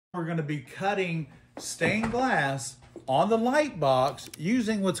We're going to be cutting stained glass on the light box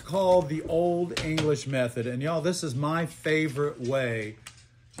using what's called the Old English method. And y'all, this is my favorite way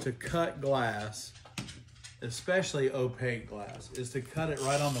to cut glass, especially opaque glass, is to cut it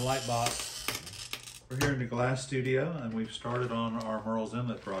right on the light box. We're here in the glass studio and we've started on our Merle's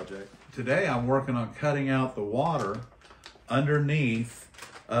Inlet project. Today I'm working on cutting out the water underneath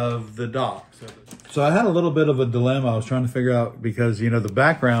of the dock. So I had a little bit of a dilemma. I was trying to figure out, because you know the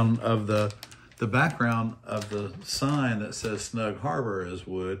background of the sign that says Snug Harbor is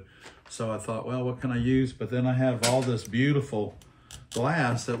wood. So I thought, well, what can I use? But then I have all this beautiful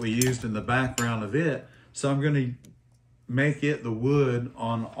glass that we used in the background of it. So I'm going to make it the wood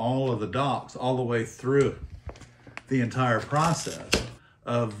on all of the docks all the way through the entire process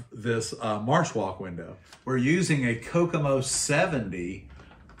of this marsh walk window. We're using a Kokomo 70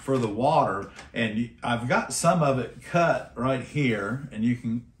 for the water, and I've got some of it cut right here, and you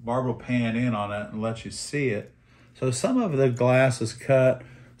can, Barb will pan in on it and let you see it. So some of the glass is cut,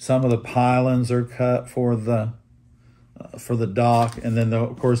 some of the pylons are cut for the dock, and then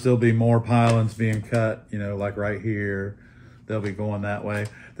of course there'll be more pylons being cut, you know, like right here. They'll be going that way.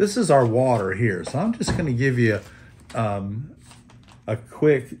 This is our water here, so I'm just going to give you a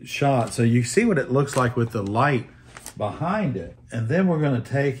quick shot so you see what it looks like with the light behind it, and then we're going to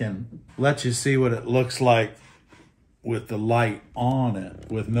take and let you see what it looks like with the light on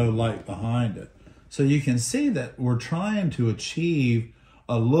it, with no light behind it. So you can see that we're trying to achieve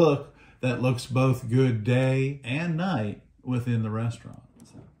a look that looks both good day and night within the restaurant.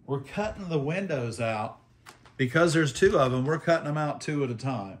 We're cutting the windows out because there's two of them. We're cutting them out two at a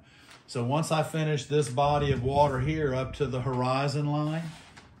time. So once I finish this body of water here up to the horizon line,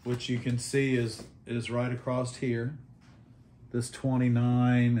 which you can see is right across here, this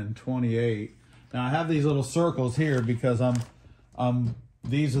 29 and 28. Now I have these little circles here because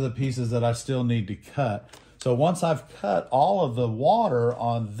these are the pieces that I still need to cut. So once I've cut all of the water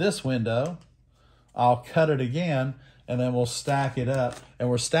on this window, I'll cut it again, and then we'll stack it up. And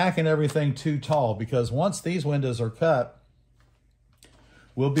we're stacking everything too tall, because once these windows are cut,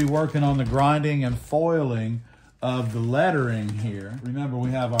 we'll be working on the grinding and foiling of the lettering here. Remember,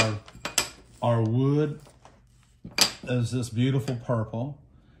 we have our wood as this beautiful purple,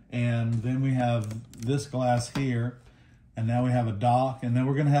 and then we have this glass here, and now we have a dock, and then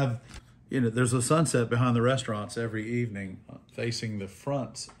we're going to have, you know, there's a sunset behind the restaurants every evening facing the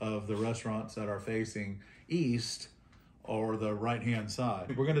fronts of the restaurants that are facing east or the right-hand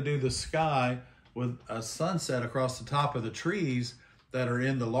side. We're going to do the sky with a sunset across the top of the trees that are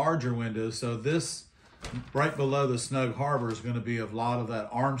in the larger windows. So this, right below the Snug Harbor, is going to be a lot of that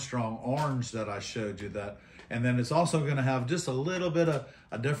Armstrong orange that I showed you. That, and then it's also going to have just a little bit of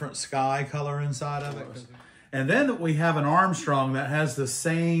a different sky color inside of it. And then we have an Armstrong that has the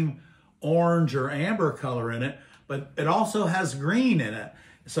same orange or amber color in it, but it also has green in it.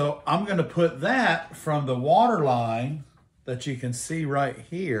 So I'm going to put that from the water line that you can see right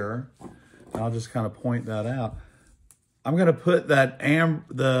here. I'll just kind of point that out. I'm going to put that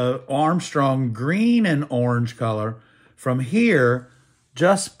the Armstrong green and orange color from here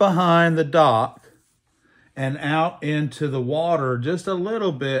just behind the dock and out into the water just a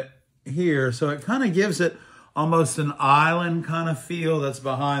little bit here. So it kind of gives it almost an island kind of feel that's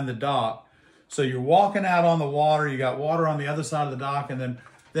behind the dock. So you're walking out on the water, you got water on the other side of the dock, and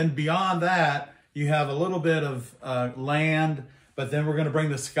then beyond that, you have a little bit of land, but then we're going to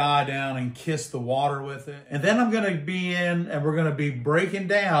bring the sky down and kiss the water with it. And then I'm going to be in, and we're going to be breaking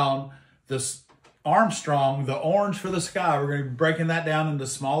down this Armstrong, the orange for the sky. We're going to be breaking that down into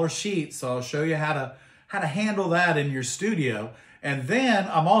smaller sheets. So I'll show you how to handle that in your studio. And then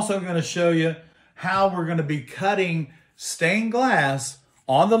I'm also going to show you how we're going to be cutting stained glass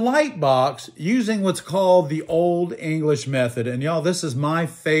on the light box using what's called the Old English method. And y'all, this is my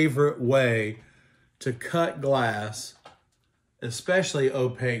favorite way to cut glass, especially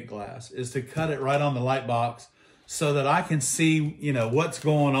opaque glass, is to cut it right on the light box so that I can see, you know, what's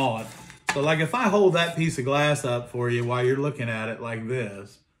going on. So like if I hold that piece of glass up for you while you're looking at it like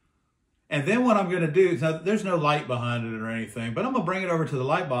this, and then what I'm going to do, now there's no light behind it or anything, but I'm going to bring it over to the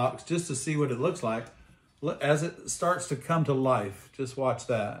light box just to see what it looks like as it starts to come to life. Just watch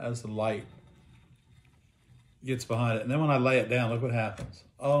that as the light gets behind it. And then when I lay it down, look what happens.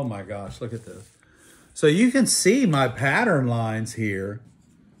 Oh my gosh, look at this. So you can see my pattern lines here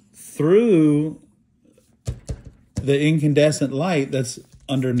through the incandescent light that's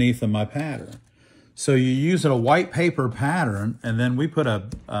underneath of my pattern. So you use a white paper pattern, and then we put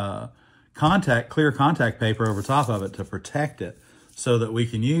a clear contact paper over top of it to protect it so that we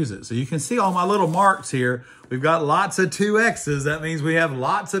can use it. So you can see all my little marks here We've got lots of 2Xs. That means we have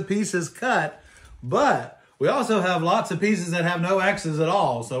lots of pieces cut, but we also have lots of pieces that have no X's at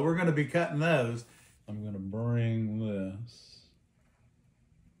all. So we're going to be cutting those. I'm going to bring this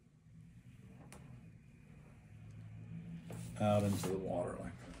out into the water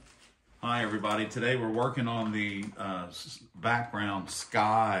like that. Hi everybody, today we're working on the background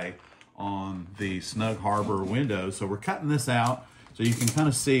sky on the Snug Harbor window. So we're cutting this out so you can kind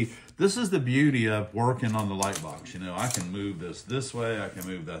of see. This is the beauty of working on the light box. You know, I can move this way, I can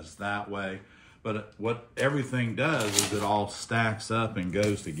move this that way, but what everything does is it all stacks up and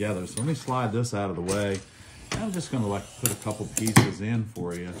goes together. So let me slide this out of the way. I'm just going to like put a couple pieces in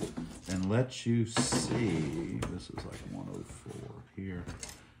for you and let you see. This is like 104 here.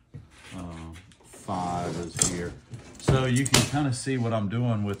 5 is here. So you can kind of see what I'm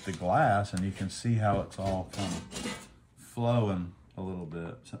doing with the glass, and you can see how it's all kind of flowing a little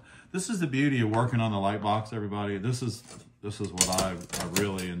bit. So this is the beauty of working on the light box, everybody. This is what I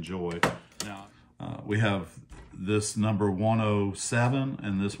really enjoy. Now we have this number 107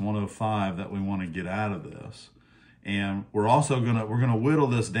 and this 105 that we want to get out of this. And we're also gonna whittle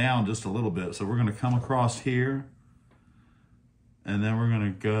this down just a little bit. So we're gonna come across here, and then we're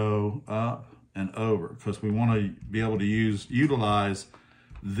gonna go up and over, because we want to be able to utilize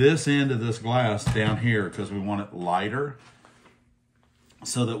this end of this glass down here, because we want it lighter,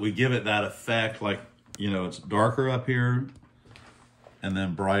 so that we give it that effect, like, you know, it's darker up here and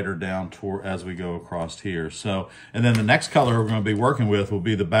then brighter down toward as we go across here. So, and then the next color we're going to be working with will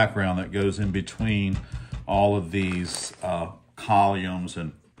be the background that goes in between all of these columns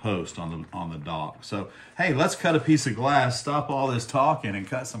and posts on the dock. So, hey, let's cut a piece of glass. Stop all this talking and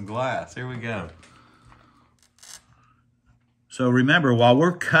cut some glass. Here we go. So remember, while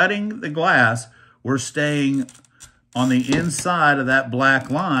we're cutting the glass, we're staying on the inside of that black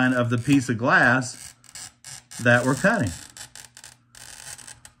line of the piece of glass that we're cutting.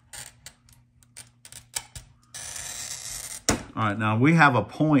 All right, now we have a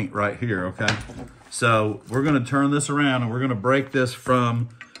point right here, okay? So we're gonna turn this around and we're gonna break this from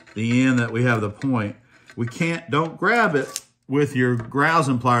the end that we have the point. Don't grab it with your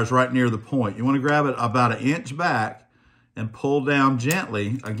grousing pliers right near the point. You wanna grab it about 1 inch back and pull down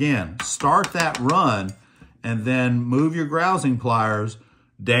gently. Again, start that run and then move your grousing pliers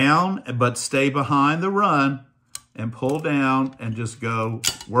down, but stay behind the run and pull down and just go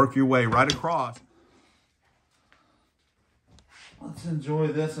work your way right across. Let's enjoy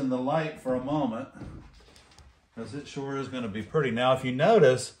this in the light for a moment, because it sure is going to be pretty. Now, if you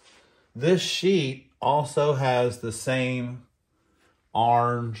notice, this sheet also has the same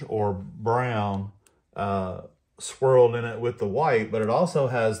orange or brown swirled in it with the white, but it also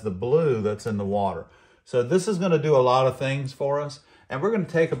has the blue that's in the water. So this is going to do a lot of things for us, and we're going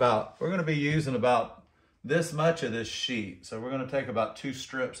to be using about this much of this sheet. So we're going to take about 2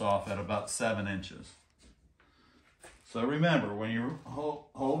 strips off at about 7 inches. So remember, when you're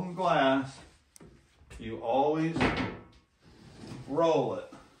holding glass, you always roll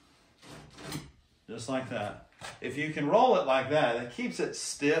it, just like that. If you can roll it like that, it keeps it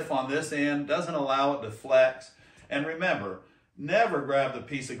stiff on this end, doesn't allow it to flex. And remember, never grab the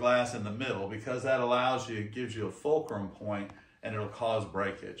piece of glass in the middle, because that gives you a fulcrum point, and it'll cause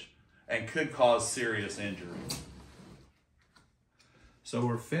breakage and could cause serious injury. So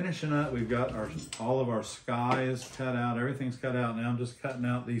we're finishing up. We've got all of our sky is cut out. Everything's cut out. Now I'm just cutting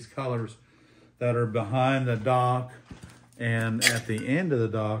out these colors that are behind the dock and at the end of the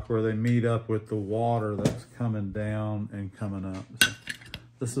dock where they meet up with the water that's coming down and coming up. So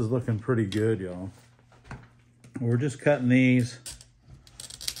this is looking pretty good, y'all. We're just cutting these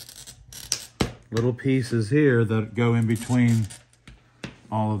little pieces here that go in between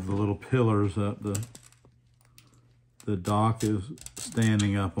all of the little pillars that the dock is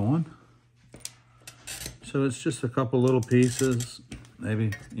standing up on. So it's just a couple little pieces,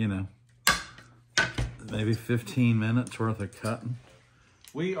 maybe, you know, maybe 15 minutes worth of cutting.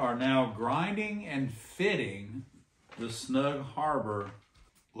 We are now grinding and fitting the Snug Harbor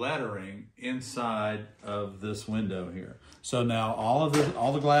lettering inside of this window here. So now all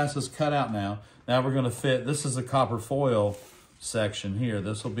the glass is cut out now. Now we're going to fit, this is the copper foil section here.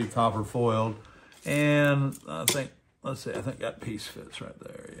 This will be copper foiled, and I think, let's see, I think that piece fits right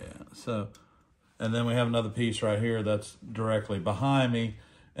there, yeah. So, and then we have another piece right here that's directly behind me.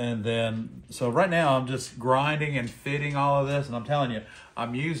 And then, so right now I'm just grinding and fitting all of this, and I'm telling you,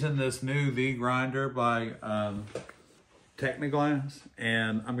 I'm using this new V grinder by Technoglass,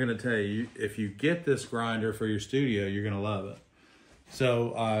 and I'm gonna tell you, if you get this grinder for your studio, you're gonna love it.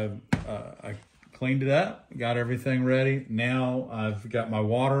 So I cleaned it up, got everything ready. Now I've got my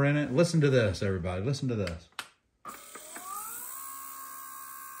water in it. Listen to this, everybody, listen to this.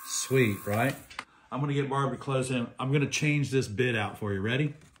 Sweet, right? I'm gonna get Barb to close in. I'm gonna change this bit out for you.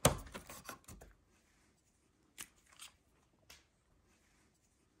 Ready?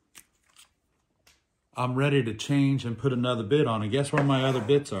 I'm ready to change and put another bit on. And guess where my other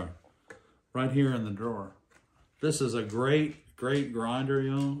bits are? Right here in the drawer. This is a great, great grinder,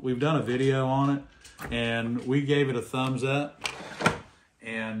 you know. We've done a video on it and we gave it a thumbs up.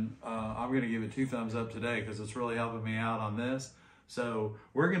 And I'm gonna give it 2 thumbs up today because it's really helping me out on this. So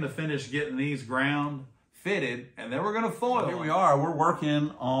we're gonna finish getting these ground fitted and then we're gonna foil. Here we are, we're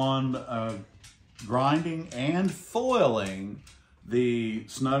working on grinding and foiling the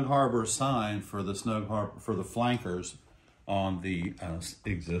Snug Harbor sign for the Snug Harbor, for the flankers on the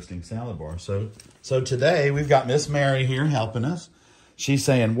existing salad bar. So today we've got Miss Mary here helping us. She's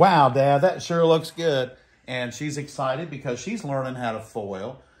saying, wow, Dad, that sure looks good. And she's excited because she's learning how to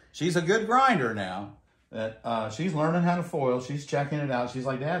foil. She's a good grinder now. She's learning how to foil. She's checking it out. She's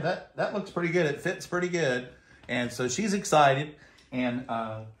like, Dad, that looks pretty good. It fits pretty good. And so she's excited. And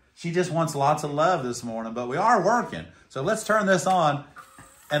she just wants lots of love this morning. But we are working. So let's turn this on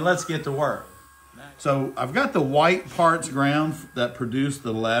and let's get to work. So I've got the white parts ground that produce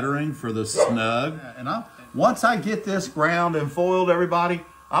the lettering for the Snug. And once I get this ground and foiled, everybody,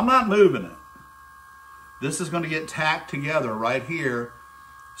 I'm not moving it. This is going to get tacked together right here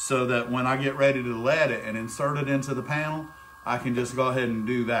so that when I get ready to lead it and insert it into the panel, I can just go ahead and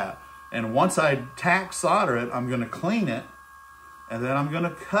do that. And once I tack solder it, I'm going to clean it and then I'm going to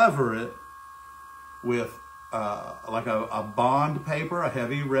cover it with like a bond paper, a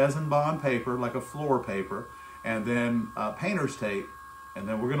heavy resin bond paper, like a floor paper, and then painter's tape. And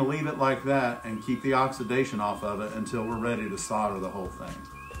then we're going to leave it like that and keep the oxidation off of it until we're ready to solder the whole thing.